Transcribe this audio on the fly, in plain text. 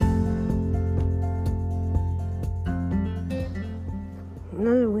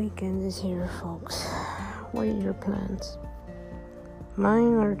Another weekend is here, folks. What are your plans?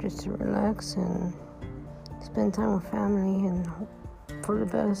 Mine are just to relax and spend time with family and hope for the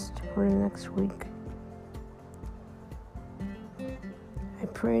best for the next week. I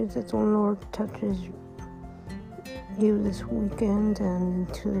pray that the Lord touches you this weekend and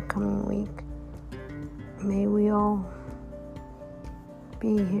into the coming week. May we all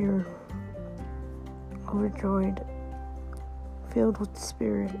be here overjoyed, filled with the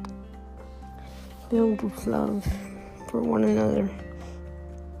Spirit, filled with love for one another.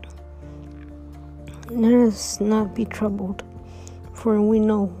 Let us not be troubled, for we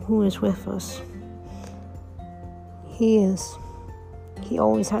know who is with us. He is. He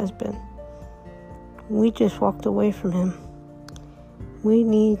always has been. We just walked away from him. We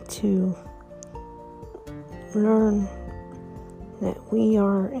need to learn that we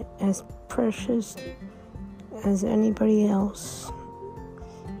are as precious as anybody else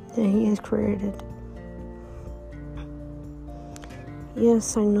that he has created.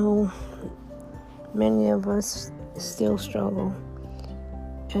 Yes, I know many of us still struggle,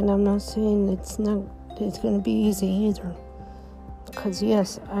 and I'm not saying it's going to be easy either, because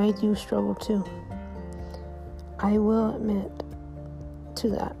yes, I do struggle too. I will admit to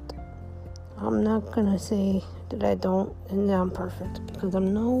that. I'm not going to say that I don't and that I'm perfect, because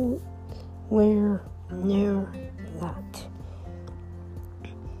I'm nowhere near that.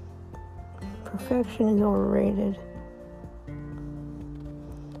 Perfection is overrated.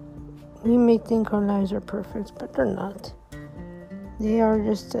 We may think our lives are perfect, but they're not. They are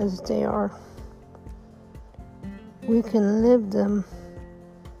just as they are. We can live them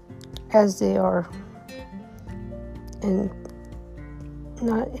as they are and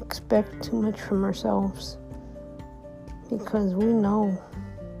not expect too much from ourselves, because we know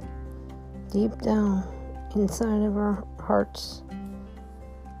deep down inside of our hearts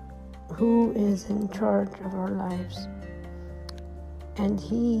who is in charge of our lives, and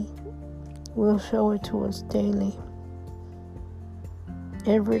he will show it to us daily,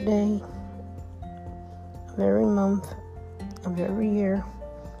 every day of every month of every year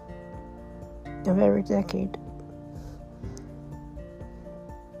of every decade.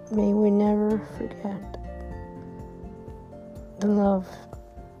 May we never forget the love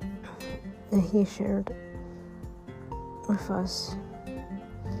that he shared with us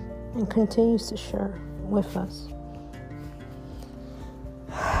and continues to share with us.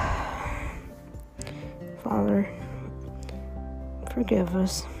 Father, forgive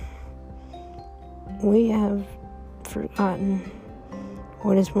us. We have forgotten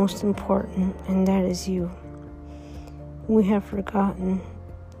what is most important, and that is you. We have forgotten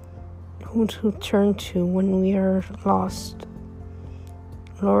who to turn to when we are lost.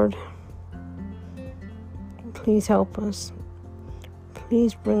 Lord, please help us.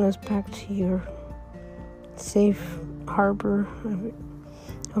 Please bring us back to your safe harbor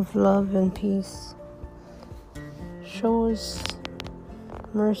of love and peace. Show us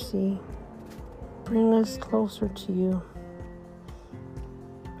mercy. Bring us closer to you.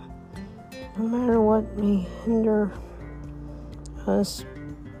 No matter what may hinder us,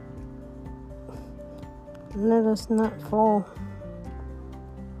 let us not fall.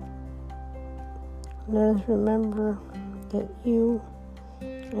 Let us remember that you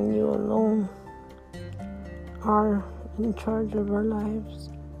and you alone are in charge of our lives,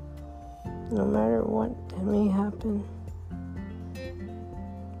 no matter what may happen.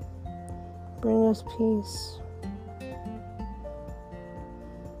 Bring us peace.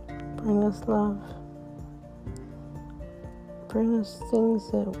 Bring us love. Bring us things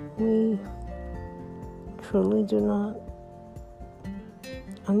that we truly do not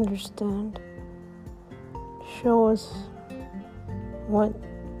understand. Show us what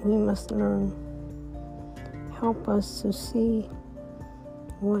we must learn. Help us to see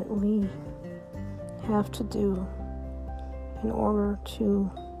what we have to do in order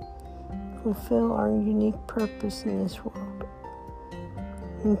to fulfill our unique purpose in this world,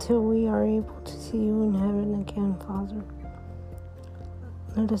 until we are able to see you in heaven again, Father.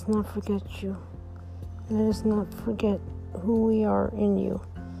 Let us not forget you. Let us not forget who we are in you.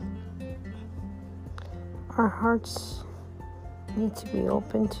 Our hearts need to be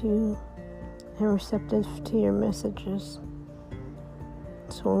open to you and receptive to your messages.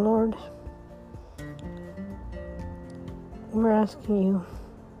 So, Lord, we're asking you,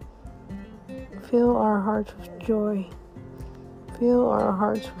 fill our hearts with joy. Fill our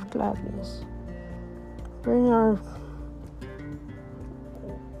hearts with gladness. Bring our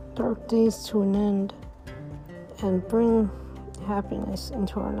dark days to an end and bring happiness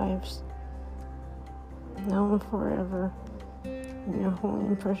into our lives, now and forever. In your holy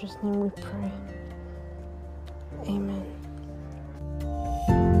and precious name we pray. Amen.